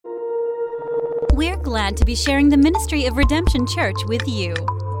We're glad to be sharing the ministry of Redemption Church with you.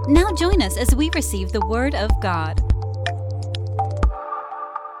 Now join us as we receive the Word of God.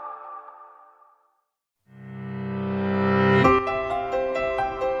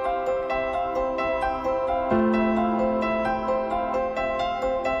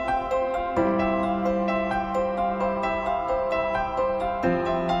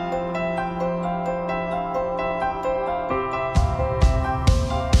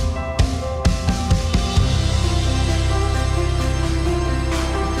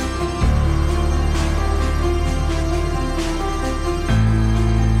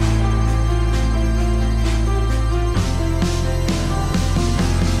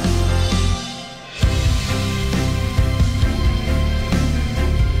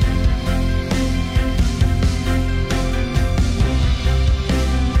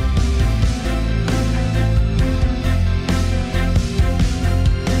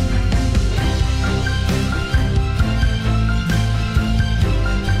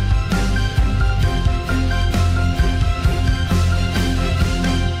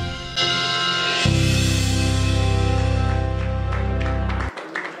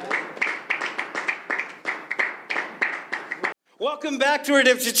 Welcome back to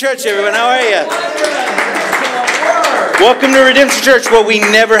Redemption Church, everyone. How are you? Welcome to Redemption Church, where we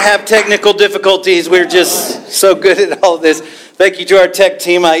never have technical difficulties. We're just so good at all of this. Thank you to our tech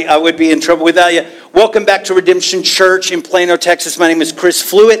team. I would be in trouble without you. Welcome back to Redemption Church in Plano, Texas. My name is Chris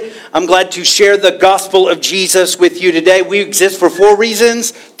Fluitt. I'm glad to share the gospel of Jesus with you today. We exist for 4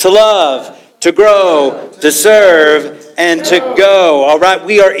 reasons: to love, to grow, to serve, and to go. All right,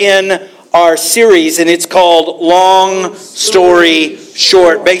 we are in our series, and it's called Long Story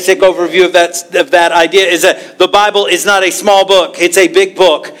Short. Basic overview of that idea is that the Bible is not a small book. It's a big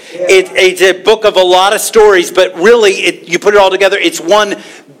book. It's a book of a lot of stories, but really, you put it all together, it's one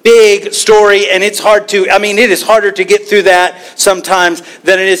big story, and it is harder to get through that sometimes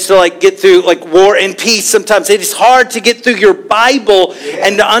than it is to get through War and Peace. Sometimes it is hard to get through your Bible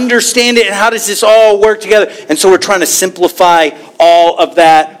and to understand it, and how does this all work together. And so we're trying to simplify all of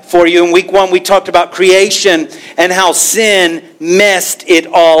that for you. In week 1, we talked about creation and how sin messed it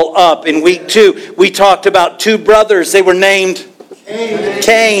all up. In week 2, we talked about 2 brothers. They were named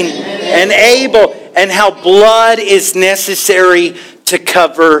Cain and Abel, and how blood is necessary to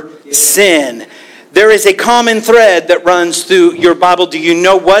cover sin. There is a common thread that runs through your Bible. Do you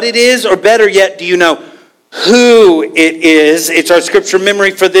know what it is? Or better yet, do you know who it is? It's our scripture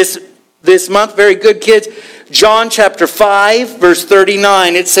memory for this month. Very good, kids. John chapter 5, verse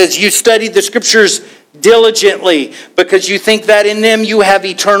 39. It says, "You study the scriptures diligently because you think that in them you have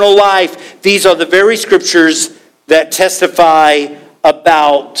eternal life. These are the very scriptures that testify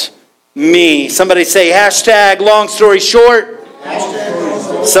about me." Somebody say hashtag long story short.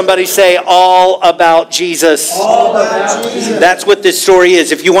 Somebody say all about Jesus. All about Jesus. That's what this story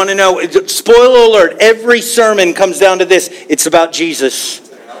is. If you want to know, spoiler alert, every sermon comes down to this. It's about Jesus.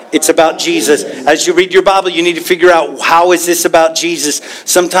 It's about Jesus. As you read your Bible, you need to figure out, how is this about Jesus?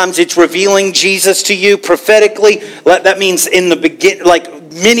 Sometimes it's revealing Jesus to you prophetically. That means in the beginning,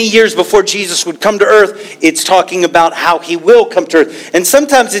 many years before Jesus would come to earth, it's talking about how he will come to earth. And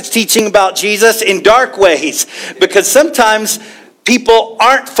sometimes it's teaching about Jesus in dark ways, because sometimes people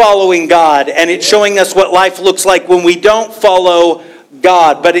aren't following God, and it's showing us what life looks like when we don't follow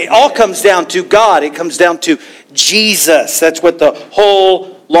God. But it all comes down to God. It comes down to Jesus. That's what the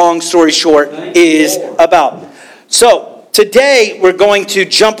whole long story short is about. So today we're going to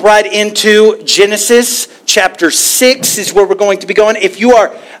jump right into Genesis chapter 6 is where we're going to be going. If you are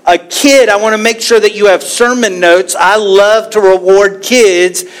a kid, I want to make sure that you have sermon notes. I love to reward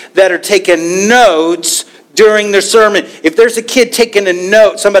kids that are taking notes during their sermon. If there's a kid taking a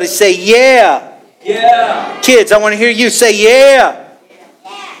note, somebody say yeah. Yeah. Kids, I want to hear you say yeah.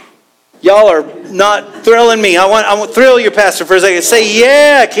 Y'all are not thrilling me. I want to thrill your pastor for a second. Say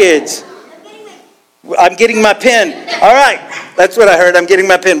yeah, kids. I'm getting my pen. All right. That's what I heard. I'm getting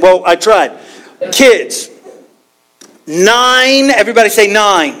my pen. Well, I tried. Kids. 9. Everybody say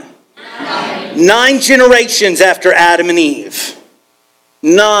 9. 9 generations after Adam and Eve.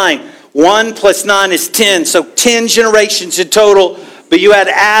 9. 1 plus 9 is 10. So 10 generations in total. But you had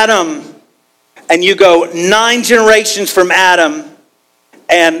Adam, and you go 9 generations from Adam,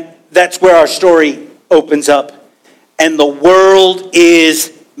 and that's where our story opens up. And the world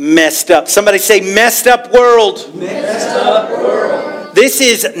is messed up. Somebody say messed up world. Messed up world. This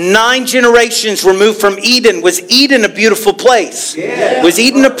is 9 generations removed from Eden. Was Eden a beautiful place? Yes. Was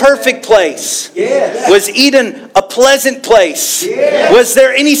Eden a perfect place? Yes. Was Eden a pleasant place? Yes. Was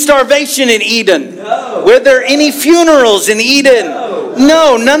there any starvation in Eden? No. Were there any funerals in Eden? No.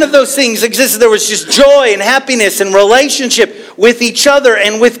 No, none of those things existed. There was just joy and happiness and relationship with each other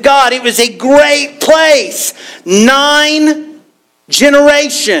and with God. It was a great place. 9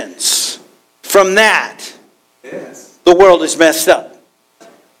 generations from that, the world is messed up.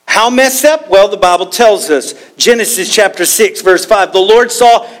 How messed up? Well, the Bible tells us. Genesis chapter 6, verse 5. The Lord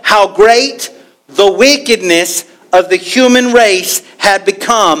saw how great the wickedness of the human race had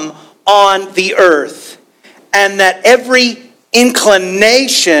become on the earth, and that every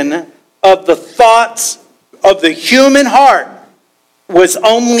inclination of the thoughts of the human heart was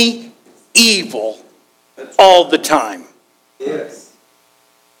only evil all the time. Yes.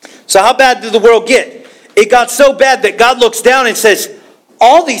 So how bad did the world get? It got so bad that God looks down and says,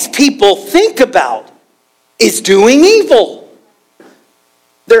 all these people think about is doing evil.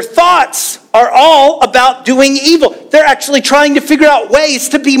 Their thoughts are all about doing evil. They're actually trying to figure out ways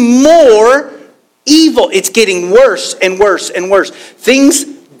to be more evil. It's getting worse and worse and worse. Things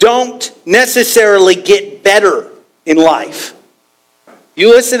don't necessarily get better in life. You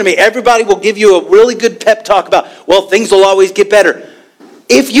listen to me. Everybody will give you a really good pep talk about, well, things will always get better.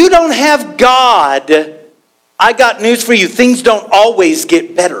 If you don't have God, I got news for you. Things don't always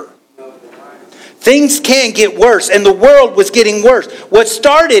get better. Things can get worse, and the world was getting worse. What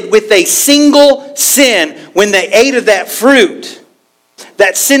started with a single sin when they ate of that fruit,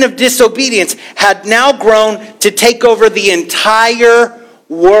 that sin of disobedience, had now grown to take over the entire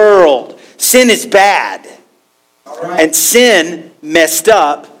world. Sin is bad, and sin messed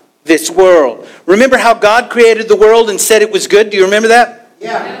up this world. Remember how God created the world and said it was good? Do you remember that?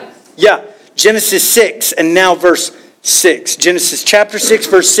 Yeah. Genesis 6 and now verse 6. Genesis chapter 6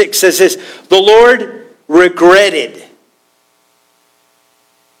 verse 6 says this. The Lord regretted.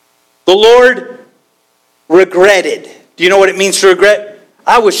 The Lord regretted. Do you know what it means to regret?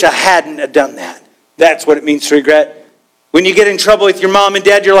 I wish I hadn't have done that. That's what it means to regret. When you get in trouble with your mom and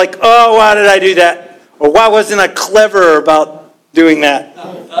dad, you're like, oh, why did I do that? Or why wasn't I clever about doing that?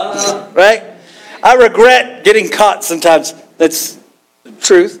 Right? I regret getting caught sometimes. That's the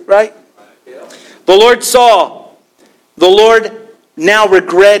truth, right? The Lord now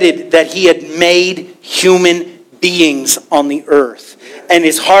regretted that he had made human beings on the earth. And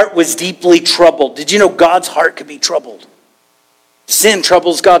his heart was deeply troubled. Did you know God's heart could be troubled? Sin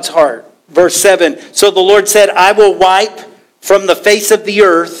troubles God's heart. Verse 7, so the Lord said, I will wipe from the face of the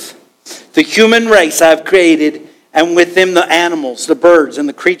earth the human race I have created, and with them the animals, the birds, and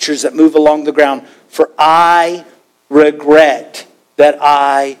the creatures that move along the ground. For I regret that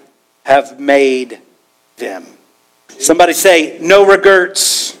I have made them. Somebody say, no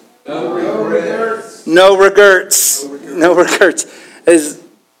regrets. No regrets. No regrets. No regrets. There's a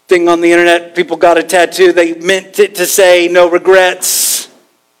thing on the internet, people got a tattoo. They meant it to say no regrets,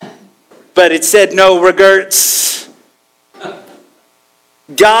 but it said no regrets.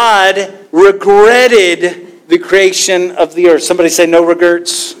 God regretted the creation of the earth. Somebody say no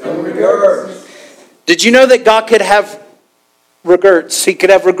regrets. No regrets. Did you know that God could have regrets? He could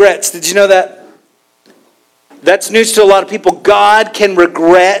have regrets. Did you know that? That's news to a lot of people. God can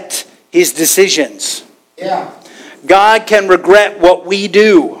regret his decisions. Yeah. God can regret what we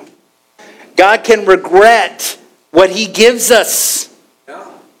do. God can regret what he gives us.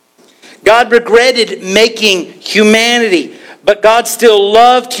 God regretted making humanity, but God still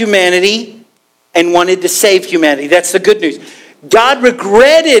loved humanity and wanted to save humanity. That's the good news. God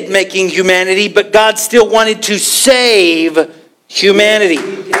regretted making humanity, but God still wanted to save humanity.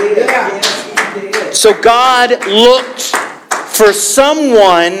 So God looked for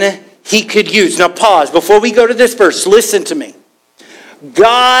someone he could use. Now pause. Before we go to this verse, listen to me.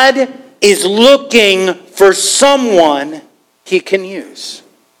 God is looking for someone he can use.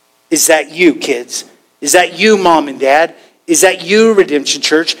 Is that you, kids? Is that you, mom and dad? Is that you, Redemption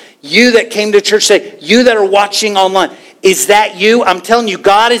Church? You that came to church today? You that are watching online? Is that you? I'm telling you,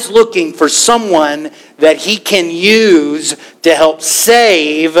 God is looking for someone that he can use to help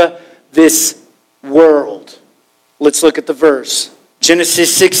save this world. Let's look at the verse.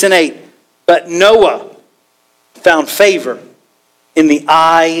 Genesis 6 and 8. But Noah found favor in the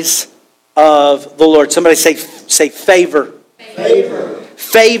eyes of the Lord. Somebody say favor. Favor.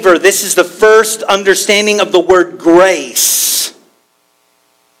 Favor. This is the first understanding of the word grace.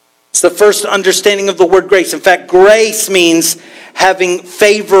 It's the first understanding of the word grace. In fact, grace means having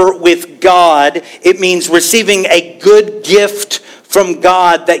favor with God. It means receiving a good gift from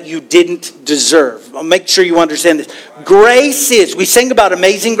God that you didn't deserve. I'll make sure you understand this. Grace is, we sang about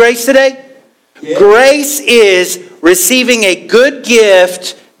Amazing Grace today. Yeah. Grace is receiving a good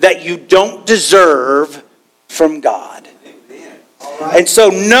gift that you don't deserve from God. Right. And so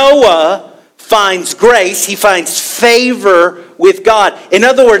Noah finds grace. He finds favor with God. In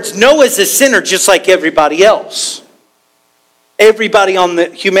other words, Noah's a sinner just like everybody else. Everybody on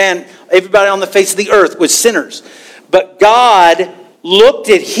the face of the earth was sinners. But God looked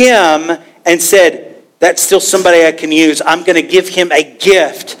at him and said, that's still somebody I can use. I'm going to give him a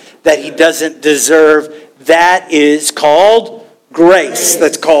gift that he doesn't deserve. That is called grace.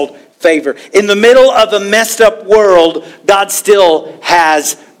 That's called favor. In the middle of a messed up world, God still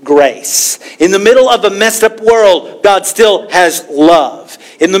has grace. In the middle of a messed up world, God still has love.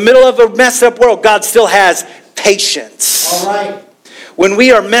 In the middle of a messed up world, God still has patience. All right. When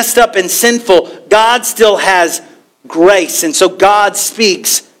we are messed up and sinful, God still has grace. And so God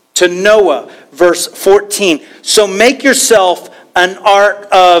speaks to Noah, verse 14. So make yourself an ark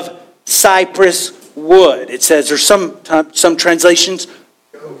of cypress wood. It says, or some translations,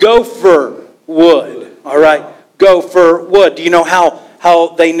 gopher wood. All right, gopher wood. Do you know how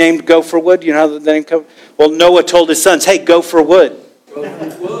they named gopher wood? Do you know how the name comes? Well, Noah told his sons, hey, gopher wood.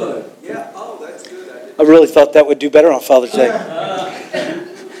 Gopher wood. Yeah, oh, that's good. I really thought that would do better on Father's Day.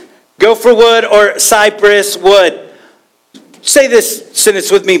 Gopher wood or cypress wood. Say this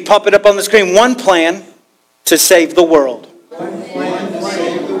sentence with me. Pop it up on the screen. One plan to save the world. One plan to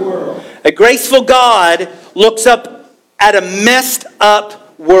save the world. A graceful God looks up at a messed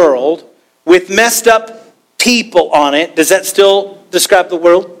up world with messed up people on it. Does that still describe the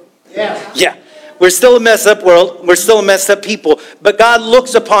world? Yeah. Yeah. We're still a messed up world. We're still a messed up people. But God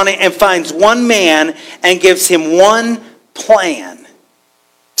looks upon it and finds one man and gives him one plan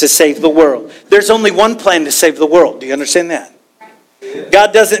to save the world. There's only one plan to save the world. Do you understand that?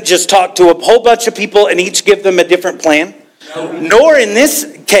 God doesn't just talk to a whole bunch of people and each give them a different plan. Nor in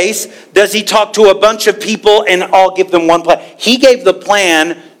this case does he talk to a bunch of people and all give them one plan. He gave the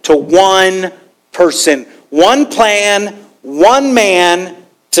plan to one person. One plan, one man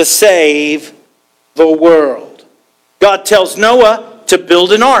to save the world. God tells Noah to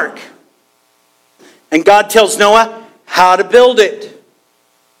build an ark. And God tells Noah how to build it.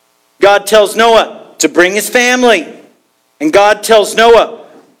 God tells Noah to bring his family. And God tells Noah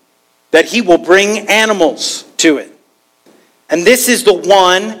that he will bring animals to it. And this is the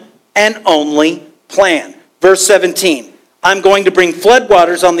one and only plan. Verse 17. I'm going to bring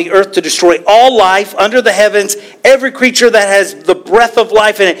floodwaters on the earth to destroy all life under the heavens, every creature that has the breath of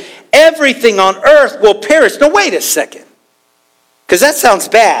life in it. Everything on earth will perish. Now wait a second. Because that sounds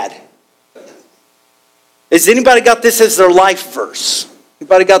bad. Has anybody got this as their life verse?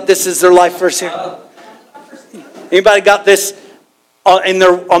 Anybody got this as their life verse here? Anybody got this on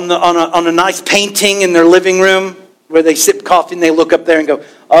a nice painting in their living room where they sip coffee and they look up there and go,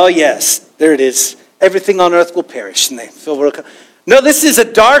 oh yes, there it is. Everything on earth will perish. And they feel real. No, this is a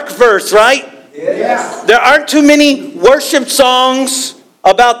dark verse, right? Yeah. There aren't too many worship songs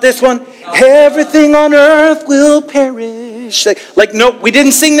about this one. Everything on earth will perish. Like, no, we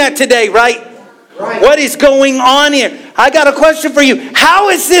didn't sing that today, right? Right. What is going on here? I got a question for you. How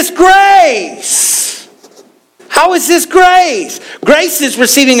is this grace? How is this grace? Grace is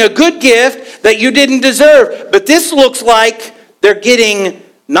receiving a good gift that you didn't deserve. But this looks like they're getting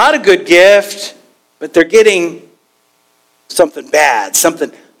not a good gift, but they're getting something bad.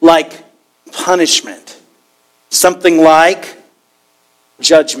 Something like punishment. Something like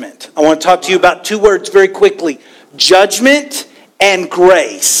judgment. I want to talk to you about two words very quickly. Judgment and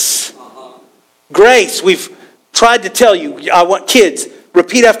grace. Grace, we've tried to tell you. I want kids,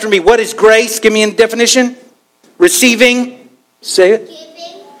 repeat after me. What is grace? Give me a definition. Receiving. Say it.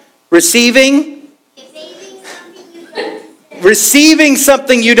 Giving. Receiving. Receiving something you don't deserve. Receiving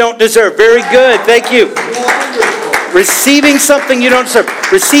something you don't deserve. Very good. Thank you. Receiving something you don't deserve.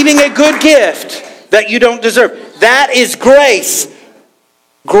 Receiving a good gift that you don't deserve. That is grace.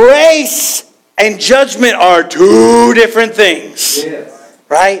 Grace and judgment are two different things. Yes.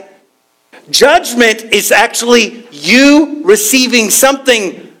 Right? Judgment is actually you receiving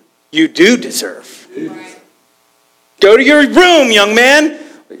something you do deserve. Go to your room, young man.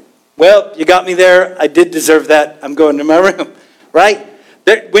 Well, you got me there. I did deserve that. I'm going to my room. Right?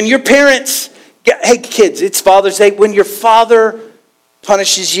 When your parents, hey kids, it's Father's Day. When your father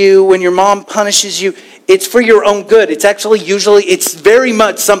punishes you, when your mom punishes you, it's for your own good. It's actually it's very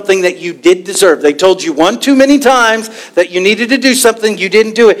much something that you did deserve. They told you one too many times that you needed to do something, you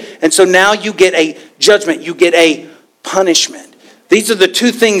didn't do it. And so now you get a judgment, you get a punishment. These are the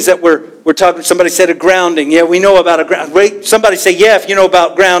two things that we're talking. Somebody said a grounding. Yeah, we know about a ground. Wait, somebody say, yeah, if you know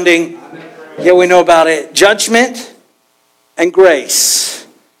about grounding. Yeah, we know about it. Judgment and grace.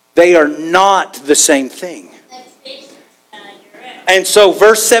 They are not the same thing. And so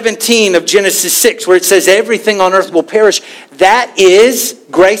verse 17 of Genesis 6, where it says everything on earth will perish, that is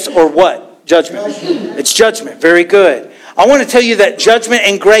grace or what? Judgment. It's judgment. Very good. I want to tell you that judgment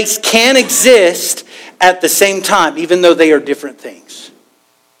and grace can exist at the same time, even though they are different things.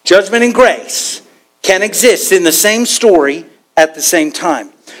 Judgment and grace can exist in the same story at the same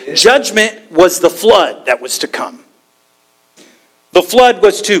time. Judgment was the flood that was to come. The flood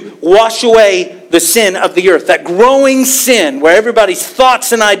was to wash away the sin of the earth. That growing sin where everybody's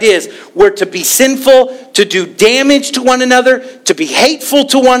thoughts and ideas were to be sinful, to do damage to one another, to be hateful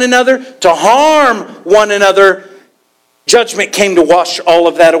to one another, to harm one another. Judgment came to wash all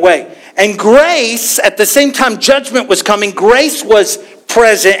of that away. And grace, at the same time judgment was coming, grace was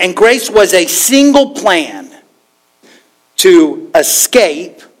present, and grace was a single plan to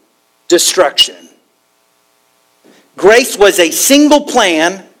escape destruction. Grace was a single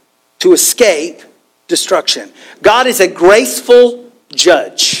plan to escape destruction. God is a graceful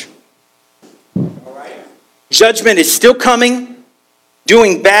judge. Judgment is still coming.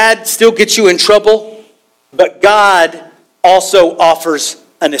 Doing bad still gets you in trouble. But God also offers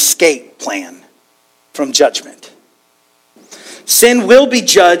an escape plan from judgment. Sin will be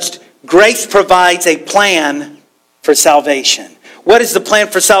judged. Grace provides a plan for salvation. What is the plan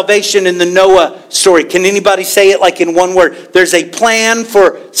for salvation in the Noah story? Can anybody say it like in one word? There's a plan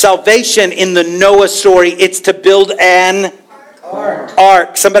for salvation in the Noah story. It's to build an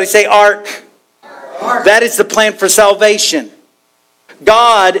ark. Somebody say ark. Ark. That is the plan for salvation.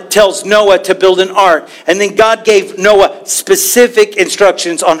 God tells Noah to build an ark. And then God gave Noah specific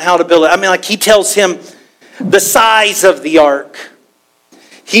instructions on how to build it. I mean, like he tells him the size of the ark.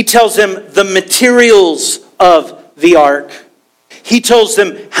 He tells him the materials of the ark. He tells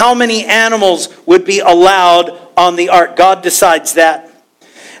them how many animals would be allowed on the ark. God decides that.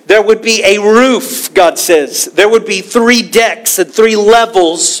 There would be a roof, God says. There would be 3 decks and 3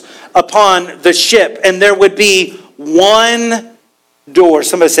 levels upon the ship. And there would be one door.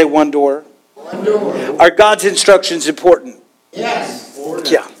 Somebody say one door. One door. Are God's instructions important? Yes.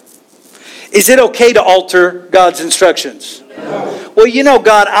 Yeah. Is it okay to alter God's instructions? No. Well, you know,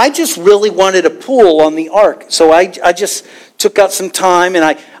 God, I just really wanted a pool on the ark. So I just took out some time and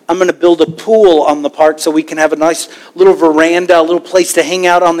I'm going to build a pool on the park so we can have a nice little veranda, a little place to hang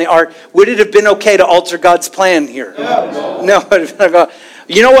out on the ark. Would it have been okay to alter God's plan here? No.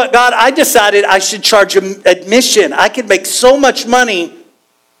 You know what, God? I decided I should charge admission. I could make so much money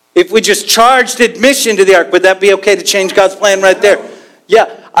if we just charged admission to the ark. Would that be okay to change God's plan right there?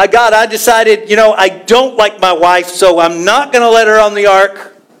 Yeah. God, I decided, I don't like my wife, so I'm not going to let her on the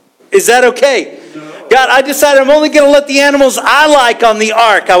ark. Is that okay? No. God, I decided I'm only going to let the animals I like on the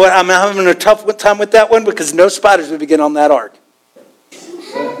ark. I'm having a tough time with that one because no spiders would begin on that ark.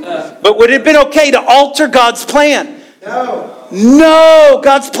 But would it have been okay to alter God's plan? No,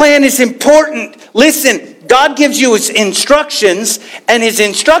 God's plan is important. Listen, God gives you his instructions, and his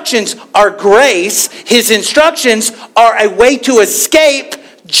instructions are grace. His instructions are a way to escape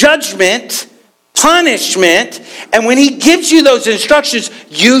judgment, punishment, and when he gives you those instructions,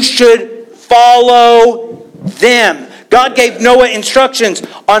 you should follow them. God gave Noah instructions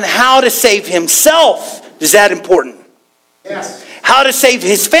on how to save himself. Is that important? Yes. How to save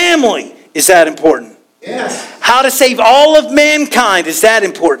his family. Is that important? Yes. How to save all of mankind. Is that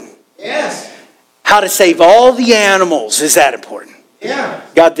important? Yes. How to save all the animals. Is that important? Yeah.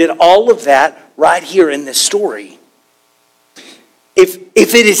 God did all of that right here in this story.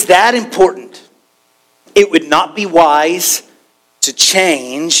 If it is that important, it would not be wise to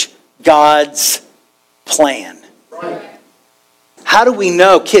change God's plan. Right. How do we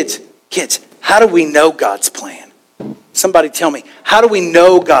know, kids, how do we know God's plan? Somebody tell me, how do we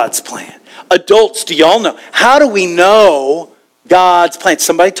know God's plan? Adults, do y'all know? How do we know God's plan?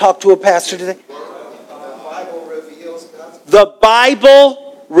 Somebody talk to a pastor today. The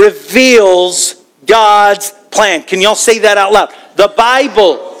Bible reveals God's plan. Can y'all say that out loud? The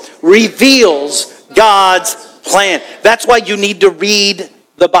Bible reveals God's plan. That's why you need to read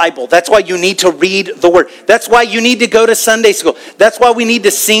the Bible. That's why you need to read the Word. That's why you need to go to Sunday school. That's why we need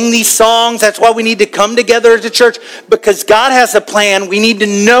to sing these songs. That's why we need to come together as a church. Because God has a plan. We need to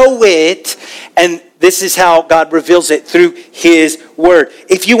know it. And this is how God reveals it, through his Word.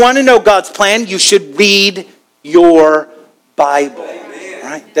 If you want to know God's plan, you should read your Bible.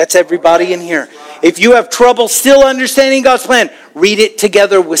 Right? That's everybody in here. If you have trouble still understanding God's plan, read it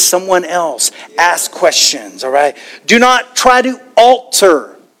together with someone else. Ask questions, all right? Do not try to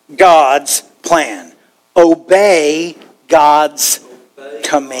alter God's plan. Obey God's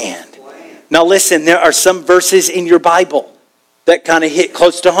command. Now listen, there are some verses in your Bible that kind of hit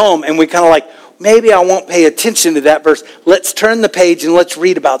close to home, and we kind of like, maybe I won't pay attention to that verse. Let's turn the page and let's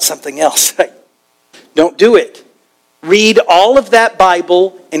read about something else. Don't do it. Read all of that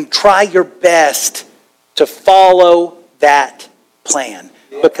Bible and try your best to follow that plan.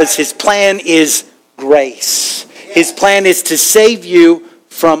 Because his plan is grace. His plan is to save you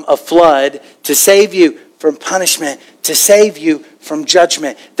from a flood, to save you from punishment, to save you from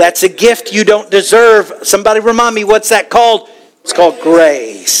judgment. That's a gift you don't deserve. Somebody remind me, what's that called? It's called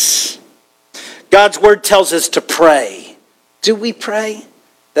grace. God's word tells us to pray. Do we pray?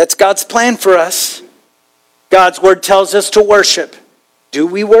 That's God's plan for us. God's word tells us to worship. Do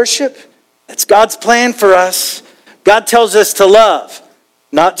we worship? That's God's plan for us. God tells us to love.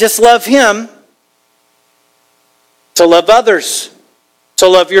 Not just love him, to love others, to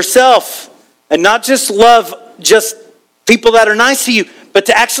love yourself. And not just love just people that are nice to you, but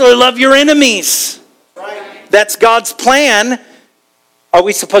to actually love your enemies. Right. That's God's plan. Are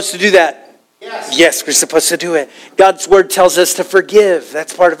we supposed to do that? Yes. Yes, we're supposed to do it. God's word tells us to forgive.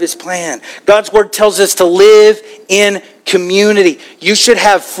 That's part of his plan. God's word tells us to live in community. You should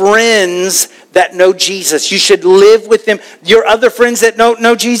have friends that know Jesus. You should live with them. Your other friends that don't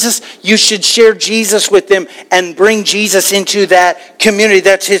know Jesus, you should share Jesus with them and bring Jesus into that community.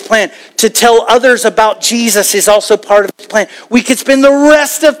 That's his plan. To tell others about Jesus is also part of his plan. We could spend the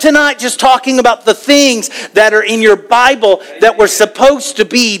rest of tonight just talking about the things that are in your Bible that we're supposed to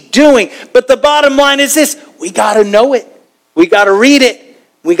be doing. But the bottom line is this: we got to know it. We got to read it.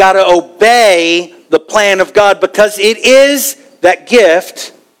 We got to obey the plan of God, because it is that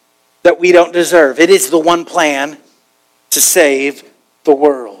gift that we don't deserve. It is the one plan to save the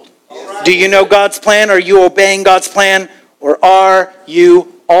world. Right. Do you know God's plan? Are you obeying God's plan? Or are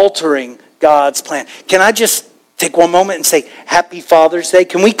you altering God's plan? Can I just take one moment and say Happy Father's Day?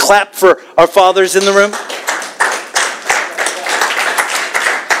 Can we clap for our fathers in the room?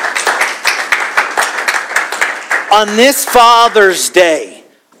 On this Father's Day,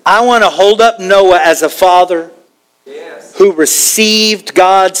 I want to hold up Noah as a father who received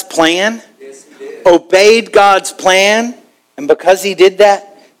God's plan, obeyed God's plan, and because he did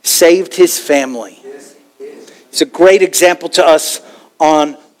that, saved his family. It's a great example to us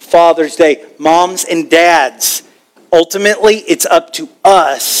on Father's Day. Moms and dads, ultimately it's up to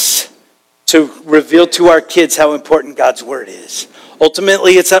us to reveal to our kids how important God's word is.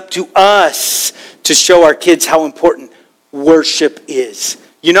 Ultimately it's up to us to show our kids how important worship is.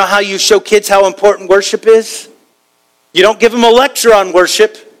 You know how you show kids how important worship is? You don't give them a lecture on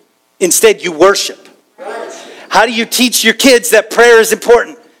worship. Instead, you worship. How do you teach your kids that prayer is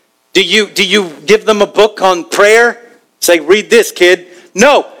important? Do you give them a book on prayer? Say, read this, kid.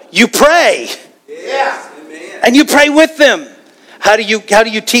 No, you pray. Yeah. And you pray with them. How do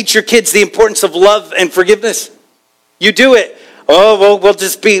you teach your kids the importance of love and forgiveness? You do it. Oh, well, we'll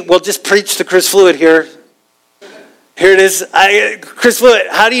just preach to Chris Fluid here. Here it is. Chris Fluid,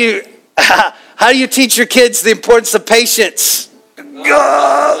 how do you teach your kids the importance of patience? Moving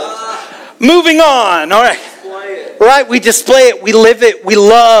on. All right. Right, we display it, we live it, we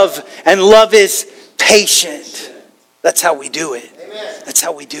love, and love is patient. That's how we do it. That's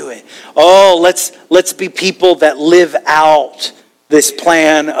how we do it. Oh, let's be people that live out this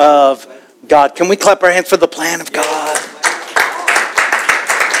plan of God. Can we clap our hands for the plan of God?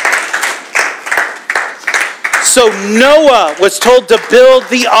 So Noah was told to build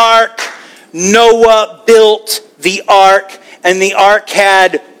the ark. Noah built the ark, and the ark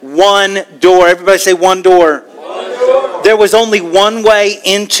had one door. Everybody say one door. One door. There was only one way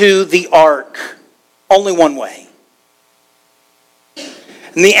into the ark. Only one way.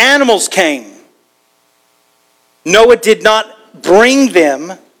 And the animals came. Noah did not bring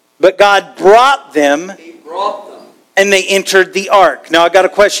them, but God brought them. He brought them. And they entered the ark. Now I got a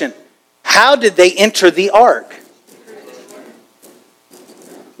question. How did they enter the ark?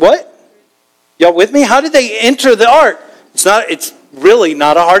 What? Y'all with me? How did they enter the ark? It's really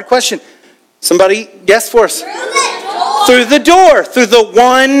not a hard question. Somebody guess for us. Through the door. Through the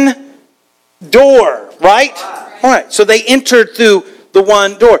one door, right? All right. So they entered through the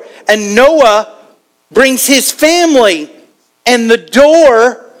one door. And Noah brings his family and the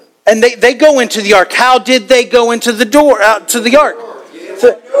door, and they go into the ark. How did they go into the door, out to the ark?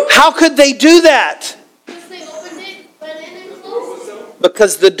 So how could they do that?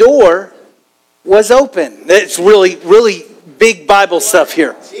 Because the door was open. It's really, really big Bible stuff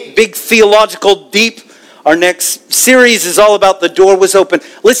here. Big theological, deep. Our next series is all about the door was open.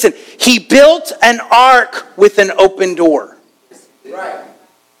 Listen, he built an ark with an open door. Right.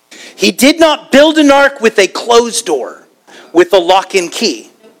 He did not build an ark with a closed door, with a lock and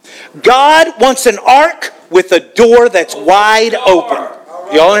key. God wants an ark with a door that's wide open.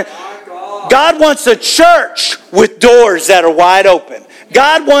 Y'all, God wants a church with doors that are wide open.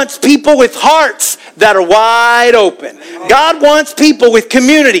 God wants people with hearts that are wide open. God wants people with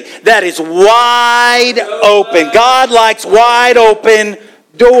community that is wide open. God likes wide open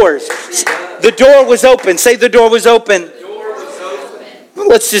doors. The door was open. Say the door was open.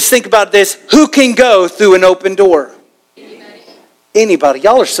 Let's just think about this. Who can go through an open door? Anybody.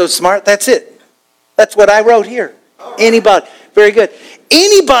 Y'all are so smart. That's it. That's what I wrote here. Anybody. Very good.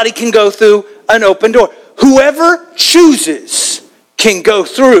 Anybody can go through an open door. Whoever chooses can go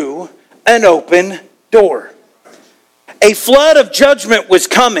through an open door. A flood of judgment was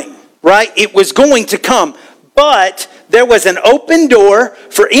coming, right? It was going to come. But there was an open door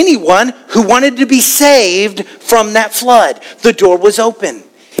for anyone who wanted to be saved from that flood. The door was open.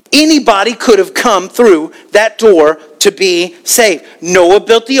 Anybody could have come through that door to be saved. Noah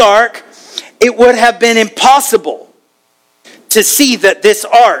built the ark. It would have been impossible to see that this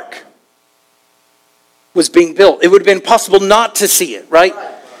ark was being built. It would have been impossible not to see it, right?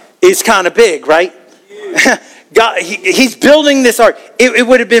 It's kind of big, right? God, he's building this ark. It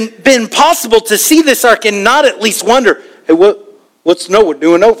would have been possible to see this ark and not at least wonder, hey, what's Noah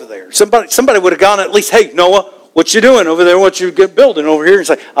doing over there? Somebody would have gone at least, hey, Noah, what you doing over there? What you building over here? It's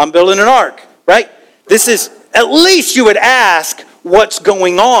like, I'm building an ark, right? This is, at least you would ask what's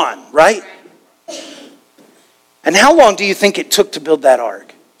going on, right? And how long do you think it took to build that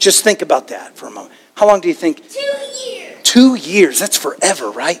ark? Just think about that for a moment. How long do you think? 2 years. 2 years. That's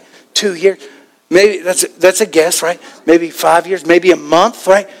forever, right? 2 years. Maybe that's a guess, right? Maybe 5 years, maybe a month,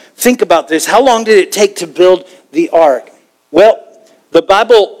 right? Think about this. How long did it take to build the ark? Well, the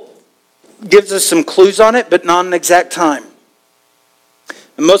Bible gives us some clues on it, but not an exact time.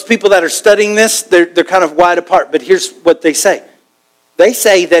 And most people that are studying this, they're kind of wide apart. But here's what they say. They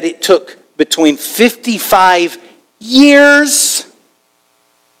say that it took between 55 years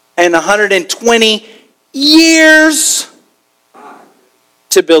and 120 years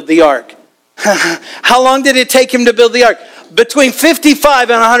to build the ark. How long did it take him to build the ark? Between 55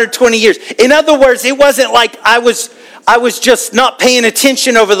 and 120 years. In other words, it wasn't like I was just not paying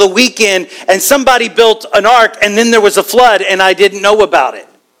attention over the weekend and somebody built an ark and then there was a flood and I didn't know about it.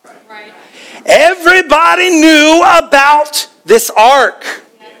 Right. Everybody knew about this ark.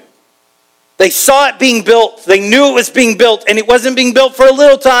 They saw it being built. They knew it was being built. And it wasn't being built for a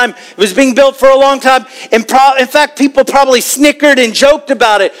little time. It was being built for a long time. And in fact, people probably snickered and joked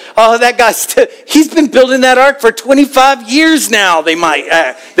about it. Oh, that guy's he's been building that ark for 25 years now. They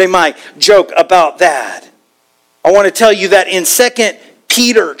might joke about that. I want to tell you that in 2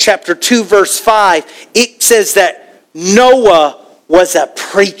 Peter chapter 2, verse 5, it says that Noah was a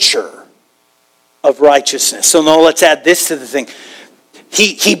preacher of righteousness. So now let's add this to the thing.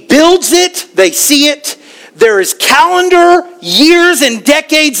 He builds it, they see it. There is calendar years and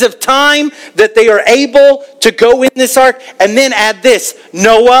decades of time that they are able to go in this ark. And then add this.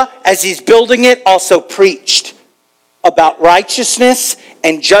 Noah, as he's building it, also preached about righteousness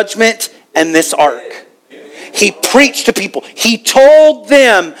and judgment and this ark. He preached to people. He told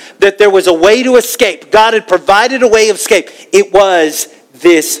them that there was a way to escape. God had provided a way of escape. It was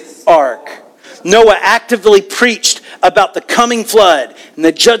this ark. Noah actively preached about the coming flood and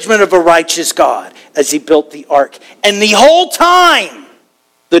the judgment of a righteous God as he built the ark. And the whole time,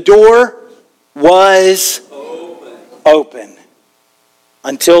 the door was open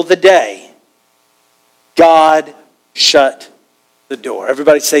until the day God shut the door.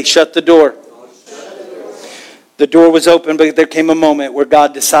 Everybody say, shut the door. The door was open, but there came a moment where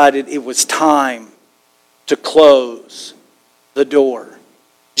God decided it was time to close the door.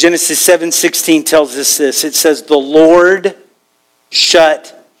 Genesis 7:16 tells us this. It says, the Lord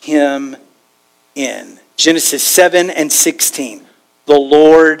shut him in. Genesis 7:16. The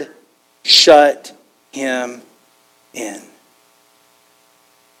Lord shut him in.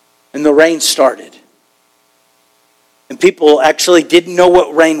 And the rain started. And people actually didn't know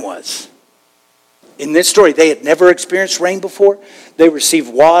what rain was. In this story, they had never experienced rain before. They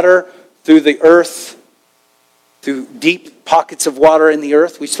received water through the earth, through deep pockets of water in the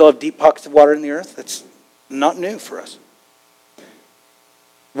earth. We still have deep pockets of water in the earth. That's not new for us.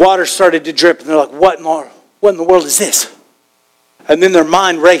 Water started to drip, and they're like, what in the world is this? And then their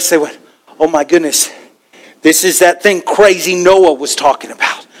mind raced. They went, oh my goodness, this is that thing crazy Noah was talking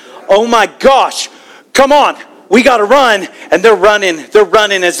about. Oh my gosh, come on. We got to run. And they're running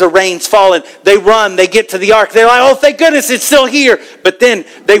as the rain's falling. They run, they get to the ark. They're like, oh, thank goodness it's still here. But then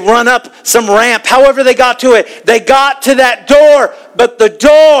they run up some ramp. However they got to it, they got to that door. But the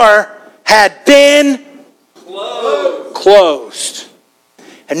door had been closed.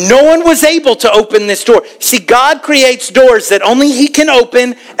 And no one was able to open this door. See, God creates doors that only he can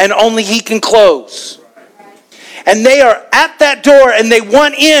open and only he can close. And they are at that door and they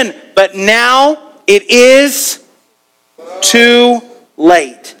want in, but now It is too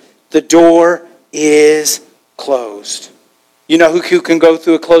late. The door is closed. You know who can go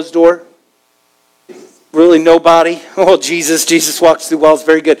through a closed door? Really nobody? Oh, Jesus. Jesus walks through walls.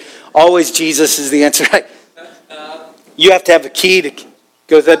 Very good. Always Jesus is the answer. Right? You have to have a key to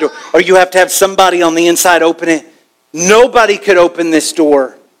go through that door. Or you have to have somebody on the inside open it. Nobody could open this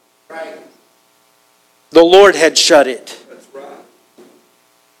door. Right. The Lord had shut it. That's right.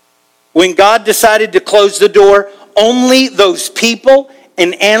 When God decided to close the door, only those people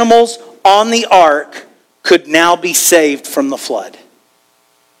and animals on the ark could now be saved from the flood.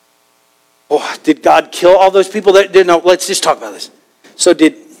 Oh, did God kill all those people that didn't know? Let's just talk about this.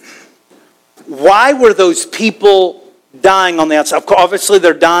 Why were those people dying on the outside? Obviously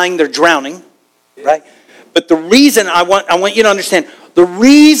they're dying, they're drowning, right? But the reason I want you to understand, the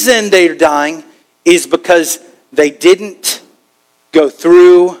reason they're dying is because they didn't go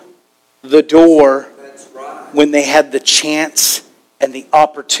through the door when they had the chance and the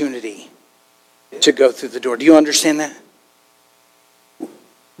opportunity to go through the door. Do you understand that?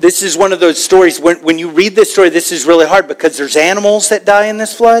 This is one of those stories, when you read this story, this is really hard because there's animals that die in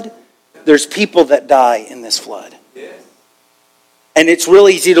this flood. There's people that die in this flood. And it's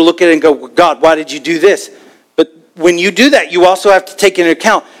really easy to look at it and go, well, God, why did you do this? But when you do that, you also have to take into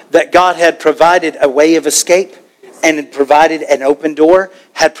account that God had provided a way of escape and had provided an open door,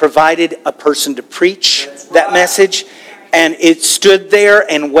 had provided a person to preach that message, and it stood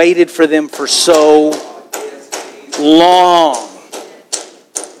there and waited for them for so long.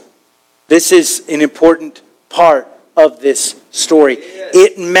 This is an important part of this story.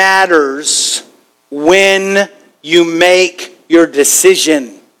 It matters when you make your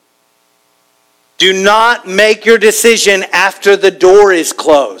decision. Do not make your decision after the door is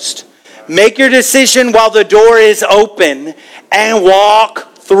closed. Make your decision while the door is open and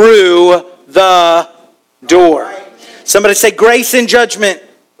walk through the door. Somebody say grace and judgment.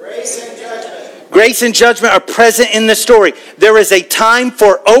 Grace and judgment. Grace and judgment are present in the story. There is a time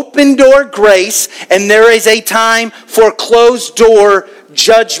for open door grace and there is a time for closed door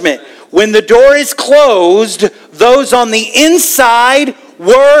judgment. When the door is closed, those on the inside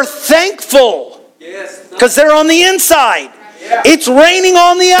were thankful. Yes. Because they're on the inside. Yeah. It's raining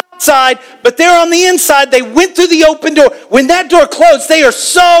on the outside, but they're on the inside. They went through the open door. When that door closed, they are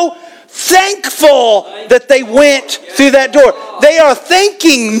so thankful that they went through that door. They are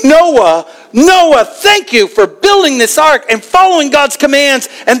thanking Noah. Noah, thank you for building this ark and following God's commands.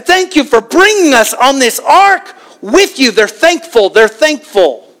 And thank you for bringing us on this ark with you. They're thankful. They're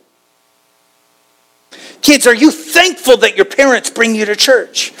thankful. Kids, are you thankful that your parents bring you to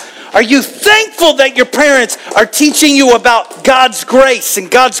church? Are you thankful that your parents are teaching you about God's grace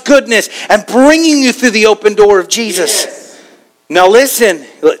and God's goodness and bringing you through the open door of Jesus? Yes. Now listen,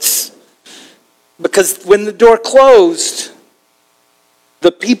 because when the door closed,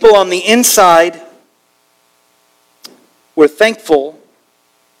 the people on the inside were thankful,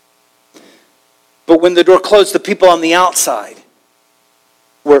 but when the door closed, the people on the outside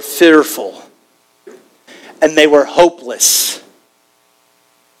were fearful and they were hopeless.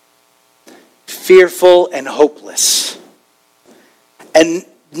 Fearful and hopeless. And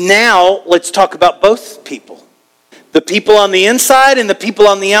now let's talk about both people. The people on the inside and the people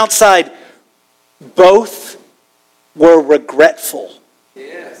on the outside, both were regretful.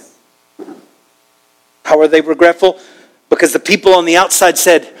 Yes. How are they regretful? Because the people on the outside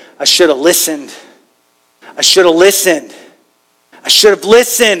said, I should have listened. I should have listened. I should have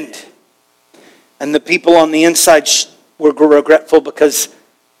listened. And the people on the inside were regretful because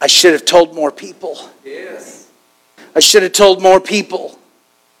I should have told more people. Yes. I should have told more people.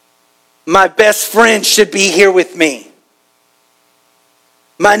 My best friend should be here with me.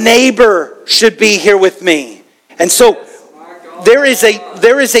 My neighbor should be here with me. And so there is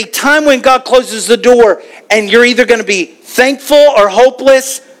a time when God closes the door and you're either going to be thankful or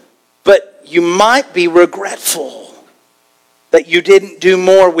hopeless, but you might be regretful that you didn't do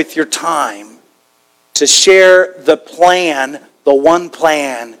more with your time to share the plan, the one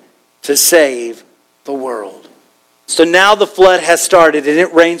plan to save the world. So now the flood has started and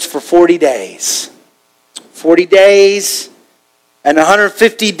it rains for 40 days. 40 days and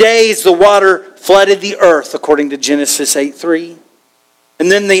 150 days the water flooded the earth according to Genesis 8:3.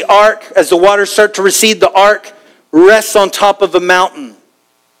 And then the ark, as the waters start to recede, the ark rests on top of a mountain.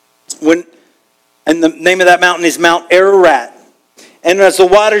 And the name of that mountain is Mount Ararat. And as the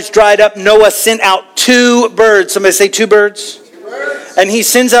waters dried up, Noah sent out 2 birds. Somebody say 2 birds. 2 birds. And he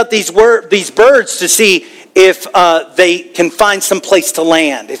sends out these birds to see if they can find some place to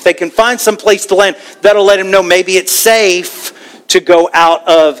land. If they can find some place to land, that'll let him know maybe it's safe to go out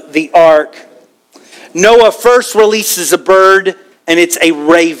of the ark. Noah first releases a bird, and it's a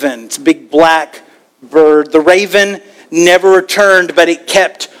raven. It's a big black bird. The raven never returned, but it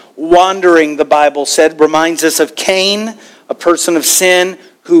kept wandering, the Bible said. Reminds us of Cain, a person of sin,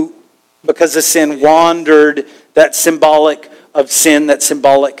 who, because of sin, wandered. That's symbolic of sin, that's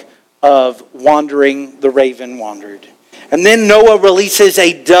symbolic of wandering. The raven wandered. And then Noah releases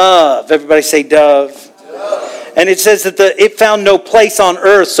a dove. Everybody say dove. Dove. And it says that it found no place on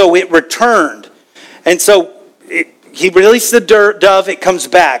earth, so it returned. And so he released the dove, it comes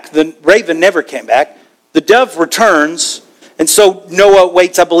back. The raven never came back. The dove returns. And so Noah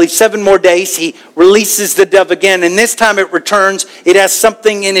waits, I believe, 7 more days. He releases the dove again. And this time it returns. It has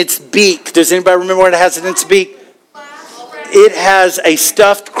something in its beak. Does anybody remember what it has in its beak? It has a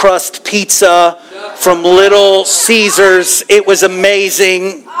stuffed crust pizza from Little Caesars. It was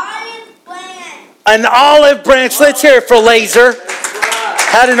amazing. An olive branch. Let's hear it for Laser.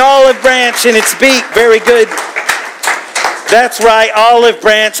 Had an olive branch in its beak. Very good. That's right, olive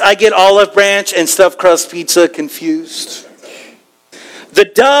branch. I get olive branch and stuffed crust pizza confused. The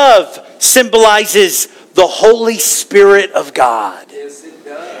dove symbolizes the Holy Spirit of God. Yes, it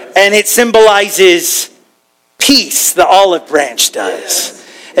does. And it symbolizes peace, the olive branch does.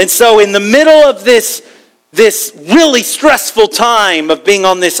 And so in the middle of this really stressful time of being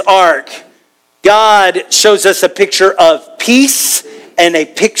on this ark, God shows us a picture of peace and a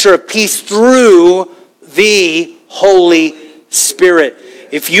picture of peace through the Holy Spirit.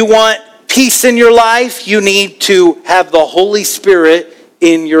 If you want peace in your life, you need to have the Holy Spirit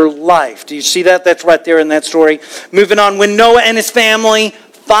in your life. Do you see that? That's right there in that story. Moving on, when Noah and his family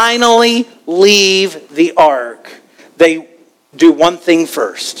finally leave the ark, they do one thing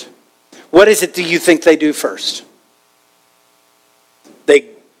first. What is it do you think they do first?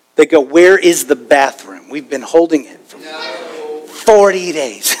 They go, where is the bathroom? We've been holding it for 40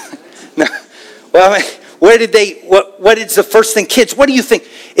 days. No. Well, I mean, what is the first thing? Kids, what do you think?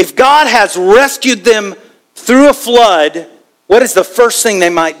 If God has rescued them through a flood, what is the first thing they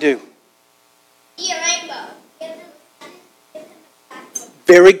might do? See a rainbow.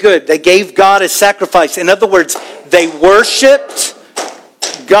 Very good. They gave God a sacrifice. In other words, they worshiped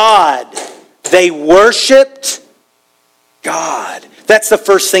God. They worshiped God. That's the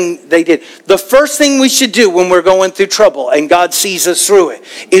first thing they did. The first thing we should do when we're going through trouble and God sees us through it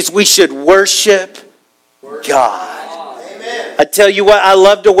is we should worship God. I tell you what, I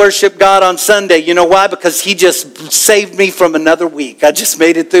love to worship God on Sunday. You know why? Because He just saved me from another week. I just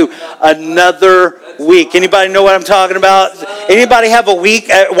made it through another week. Anybody know what I'm talking about? Anybody have a week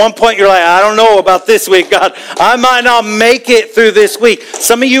at one point you're like, I don't know about this week, God. I might not make it through this week.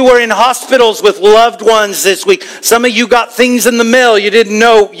 Some of you were in hospitals with loved ones this week. Some of you got things in the mail you didn't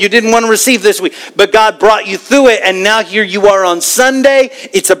know, you didn't want to receive this week. But God brought you through it, and now here you are on Sunday.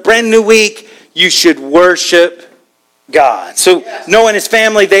 It's a brand new week. You should worship God. So Noah and his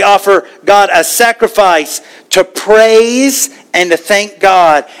family, they offer God a sacrifice to praise and to thank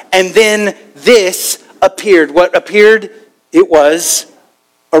God. And then this appeared. What appeared? It was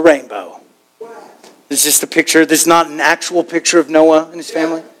a rainbow. This is just a picture. This is not an actual picture of Noah and his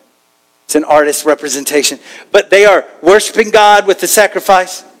family. It's an artist's representation. But they are worshiping God with the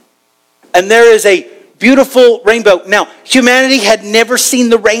sacrifice. And there is a beautiful rainbow. Now, humanity had never seen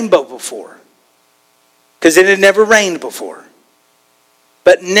the rainbow before, because it had never rained before.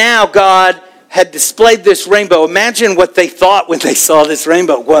 But now God had displayed this rainbow. Imagine what they thought when they saw this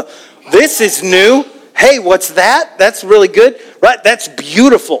rainbow. Well, this is new. Hey, what's that? That's really good. Right? That's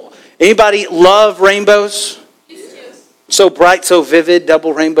beautiful. Anybody love rainbows? So bright, so vivid,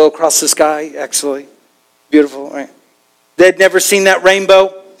 double rainbow across the sky. Excellent. Beautiful, right? They'd never seen that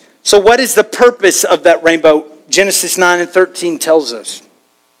rainbow. So what is the purpose of that rainbow? Genesis 9:13 tells us.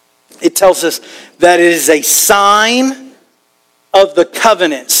 It tells us that it is a sign of the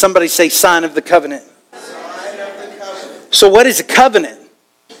covenant. Somebody say sign of the covenant. Sign of the covenant. So what is a covenant?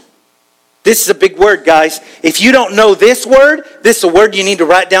 This is a big word, guys. If you don't know this is a word you need to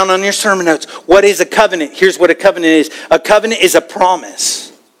write down on your sermon notes. What is a covenant? Here's what a covenant is. A covenant is a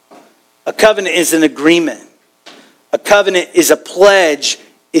promise. A covenant is an agreement. A covenant is a pledge.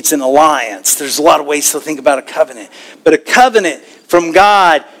 It's an alliance. There's a lot of ways to think about a covenant. But a covenant from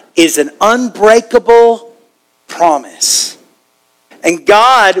God is an unbreakable promise. And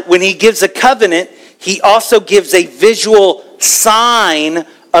God, when He gives a covenant, He also gives a visual sign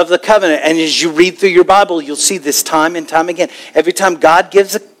of the covenant. And as you read through your Bible, you'll see this time and time again. Every time God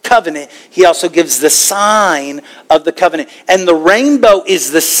gives a covenant, He also gives the sign of the covenant. And the rainbow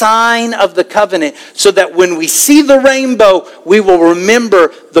is the sign of the covenant, so that when we see the rainbow, we will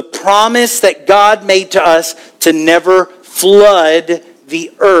remember the promise that God made to us to never flood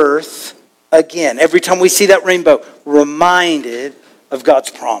the earth again. Every time we see that rainbow, reminded of God's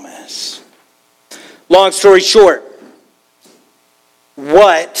promise. Long story short,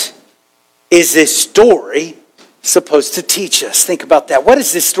 what is this story supposed to teach us? Think about that. What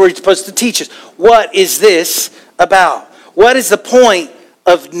is this story supposed to teach us? What is this about? What is the point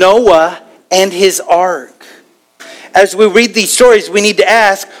of Noah and his ark? As we read these stories, we need to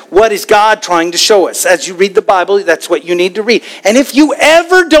ask, what is God trying to show us? As you read the Bible, that's what you need to read. And if you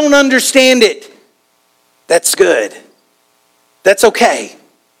ever don't understand it, that's good. That's okay.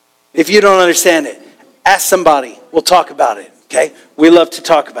 If you don't understand it, ask somebody. We'll talk about it, okay? We love to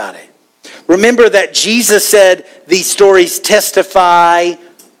talk about it. Remember that Jesus said these stories testify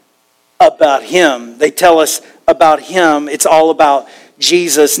about him. They tell us about him. It's all about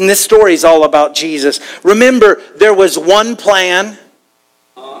Jesus. And this story is all about Jesus. Remember, there was one plan,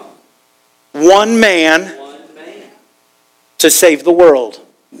 one man to save the world.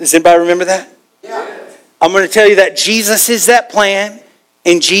 Does anybody remember that? Yeah. I'm going to tell you that Jesus is that plan,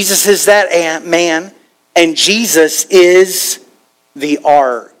 and Jesus is that man, and Jesus is the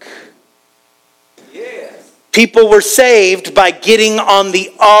ark. Yes. People were saved by getting on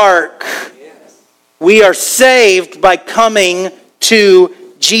the ark. Yes. We are saved by coming to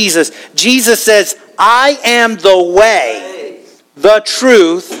Jesus. Jesus says, I am the way, the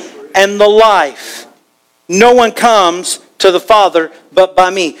truth, and the life. No one comes to the Father but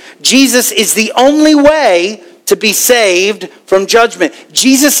by me. Jesus is the only way to be saved from judgment.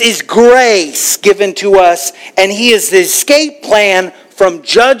 Jesus is grace given to us, and he is the escape plan from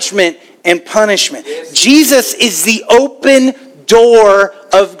judgment and punishment. Yes. Jesus is the open door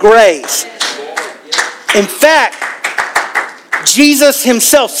of grace. In fact, Jesus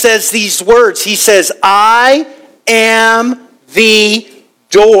himself says these words. He says, I am the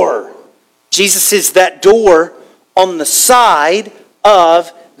door. Jesus is that door on the side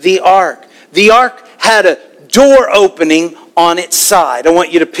of the ark. The ark had a door opening on its side. I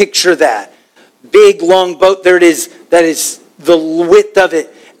want you to picture that. Big, long boat. There it is. That is the width of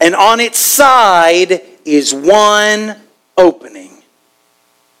it. And on its side is one opening.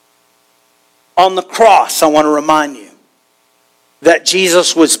 On the cross, I want to remind you that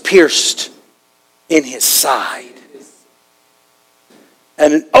Jesus was pierced in his side.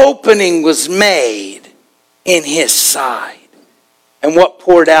 And an opening was made in his side. And what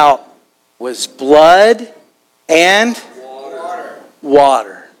poured out was blood and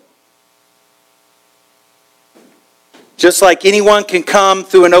water. Just like anyone can come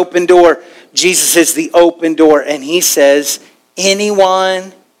through an open door, Jesus is the open door. And he says,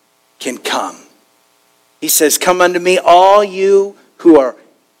 anyone can come. He says, come unto me, all you who are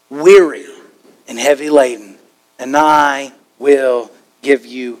weary and heavy laden, and I will give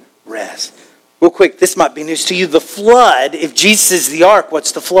you rest. Real quick, this might be news to you. The flood, if Jesus is the ark,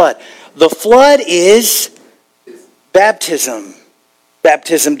 what's the flood? The flood is baptism.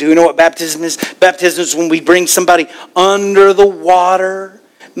 Baptism, do you know what baptism is? Baptism is when we bring somebody under the water.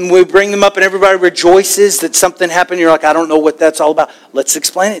 And we bring them up and everybody rejoices that something happened. You're like, I don't know what that's all about. Let's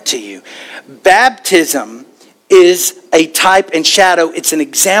explain it to you. Baptism is a type and shadow. It's an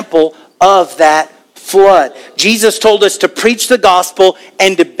example of that flood. Jesus told us to preach the gospel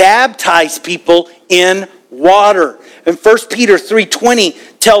and to baptize people in water. And 1 Peter 3:20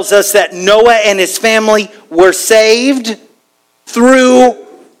 tells us that Noah and his family were saved through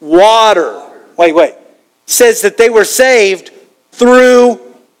water. Wait. It says that they were saved through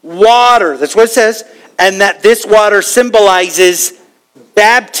water. That's what it says. And that this water symbolizes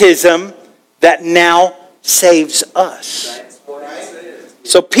baptism that now saves us.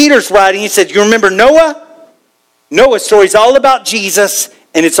 So Peter's writing, he said, you remember Noah? Noah's story is all about Jesus,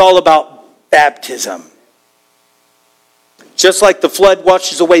 and it's all about baptism. Just like the flood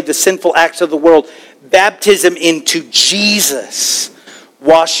washes away the sinful acts of the world, baptism into Jesus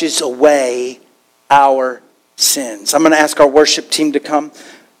washes away our sins. I'm going to ask our worship team to come.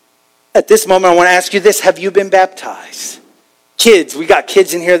 At this moment, I want to ask you this. Have you been baptized? Kids, we got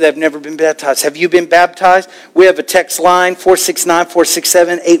kids in here that have never been baptized. Have you been baptized? We have a text line,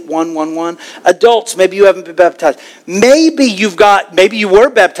 469-467-8111. Adults, maybe you haven't been baptized. Maybe you were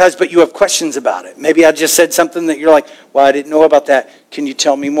baptized, but you have questions about it. Maybe I just said something that you're like, well, I didn't know about that. Can you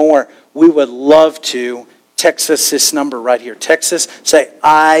tell me more? We would love to. Text us this number right here. Text us, say,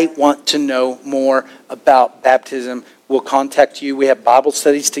 I want to know more about baptism. We'll contact you. We have Bible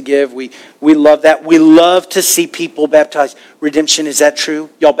studies to give. We love that. We love to see people baptized. Redemption, is that true?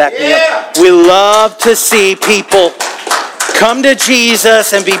 Y'all back me up. We love to see people come to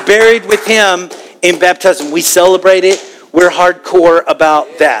Jesus and be buried with him in baptism. We celebrate it. We're hardcore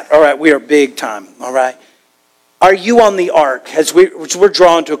about that. All right, we are big time. All right. Are you on the ark? As we're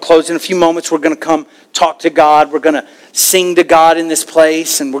drawing to a close in a few moments, we're going to come talk to God. We're going to sing to God in this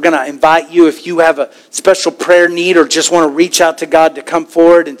place. And we're going to invite you, if you have a special prayer need or just want to reach out to God, to come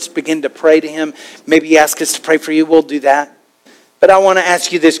forward and begin to pray to Him. Maybe ask us to pray for you. We'll do that. But I want to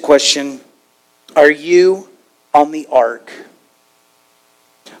ask you this question. Are you on the ark?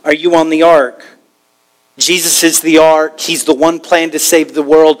 Are you on the ark? Jesus is the ark. He's the one plan to save the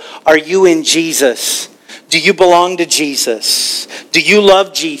world. Are you in Jesus? Do you belong to Jesus? Do you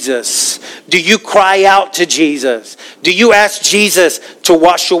love Jesus? Do you cry out to Jesus? Do you ask Jesus to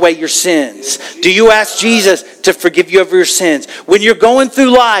wash away your sins? Do you ask Jesus to forgive you of your sins? When you're going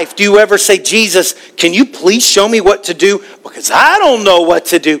through life, do you ever say, Jesus, can you please show me what to do? Because I don't know what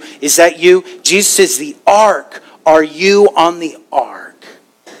to do. Is that you? Jesus is the ark. Are you on the ark?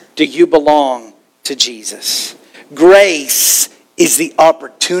 Do you belong to Jesus? Grace is the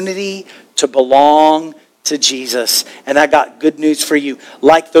opportunity to belong to Jesus. And I got good news for you.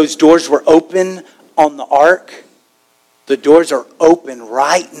 Like those doors were open on the ark, the doors are open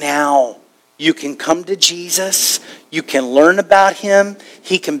right now. You can come to Jesus. You can learn about Him.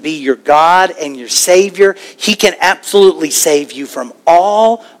 He can be your God and your Savior. He can absolutely save you from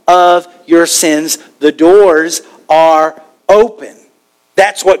all of your sins. The doors are open.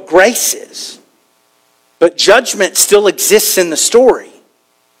 That's what grace is. But judgment still exists in the story.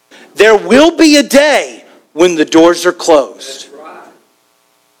 There will be a day when the doors are closed. That's right.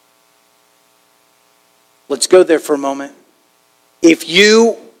 Let's go there for a moment. If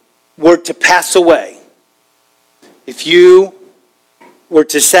you were to pass away, if you were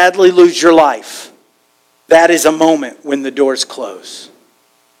to sadly lose your life, that is a moment when the doors close.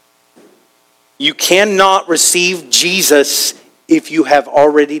 You cannot receive Jesus if you have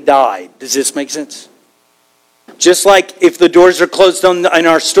already died. Does this make sense? Just like if the doors are closed in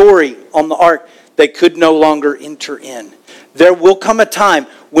our story on the ark, they could no longer enter in. There will come a time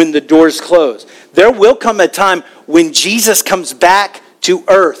when the doors close. There will come a time when Jesus comes back to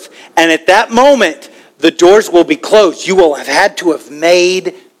earth. And at that moment, the doors will be closed. You will have had to have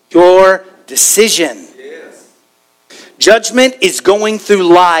made your decision. Yes. Judgment is going through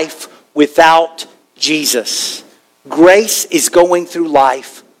life without Jesus. Grace is going through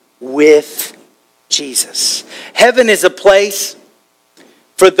life with Jesus. Heaven is a place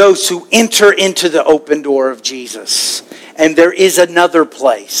for those who enter into the open door of Jesus. And there is another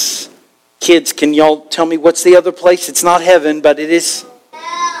place. Kids, can y'all tell me what's the other place? It's not heaven, but it is.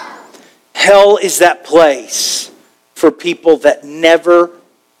 Hell is that place for people that never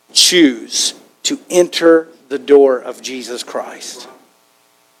choose to enter the door of Jesus Christ.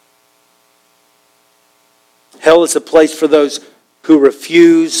 Hell is a place for those who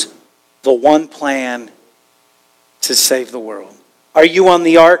refuse the one plan to save the world. Are you on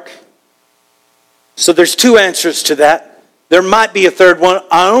the ark? So there's two answers to that. There might be a third one.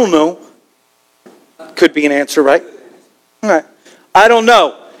 I don't know. Could be an answer, right? All right. I don't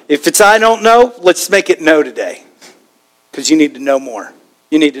know. If it's I don't know, let's make it no today. Because you need to know more.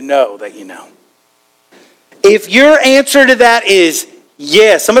 You need to know that you know. If your answer to that is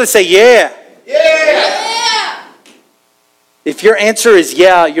yes, somebody say yeah. Yeah. If your answer is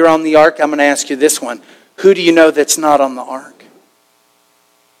yeah, you're on the ark, I'm going to ask you this one. Who do you know that's not on the ark?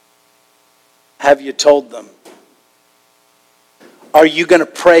 Have you told them? Are you going to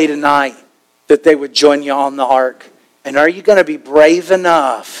pray tonight that they would join you on the ark? And are you going to be brave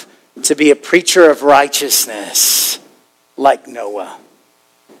enough to be a preacher of righteousness like Noah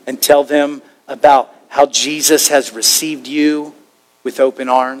and tell them about how Jesus has received you with open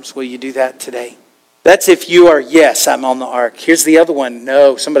arms? Will you do that today? That's if you are, yes, I'm on the ark. Here's the other one,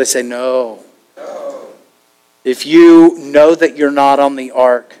 no. Somebody say no. No. If you know that you're not on the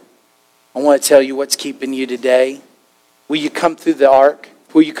ark, I want to tell you what's keeping you today. Will you come through the ark?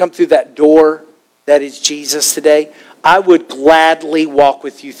 Will you come through that door that is Jesus today? I would gladly walk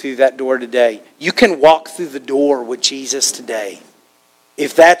with you through that door today. You can walk through the door with Jesus today.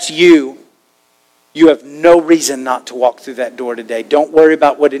 If that's you, you have no reason not to walk through that door today. Don't worry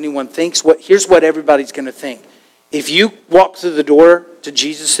about what anyone thinks. Here's what everybody's going to think. If you walk through the door to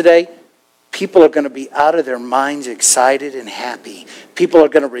Jesus today, people are going to be out of their minds excited and happy. People are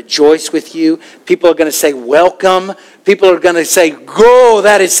going to rejoice with you. People are going to say, welcome. People are going to say, go,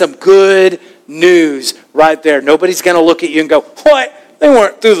 that is some good news right there. Nobody's going to look at you and go, what? They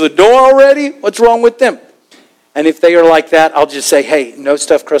weren't through the door already? What's wrong with them? And if they are like that, I'll just say, hey, no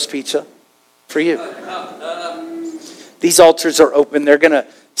stuffed crust pizza for you. These altars are open. They're going to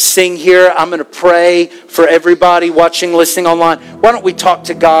sing here. I'm going to pray for everybody watching, listening online. Why don't we talk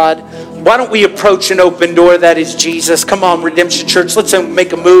to God? Why don't we approach an open door that is Jesus? Come on, Redemption Church. Let's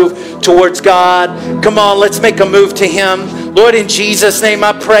make a move towards God. Come on, let's make a move to Him. Lord, in Jesus' name,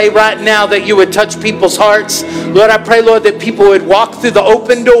 I pray right now that you would touch people's hearts. Lord, I pray, Lord, that people would walk through the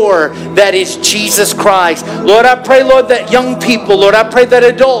open door that is Jesus Christ. Lord, I pray, Lord, that young people, Lord, I pray that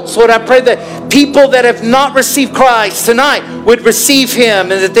adults, Lord, I pray that people that have not received Christ tonight would receive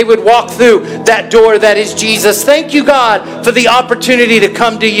Him and that they would walk through that door that is Jesus. Thank you, God, for the opportunity to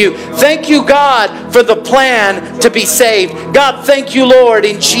come to you. Thank you, God, for the plan to be saved. God, thank you, Lord,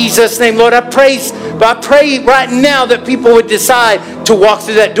 in Jesus' name. Lord, I pray right now that people would decide to walk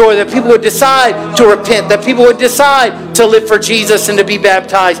through that door, that people would decide to repent, that people would decide to live for Jesus and to be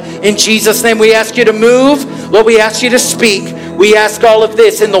baptized. In Jesus' name, we ask you to move. Lord, we ask you to speak. We ask all of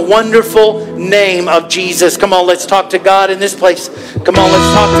this in the wonderful name of Jesus. Come on, let's talk to God in this place. Come on,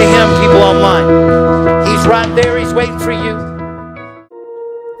 let's talk to Him, people online. He's right there. He's waiting for you.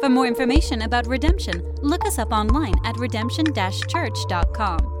 For more information about Redemption, look us up online at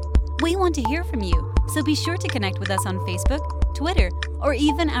redemption-church.com. We want to hear from you, so be sure to connect with us on Facebook, Twitter, or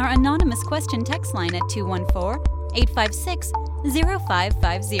even our anonymous question text line at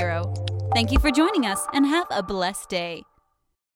 214-856-0550. Thank you for joining us and have a blessed day.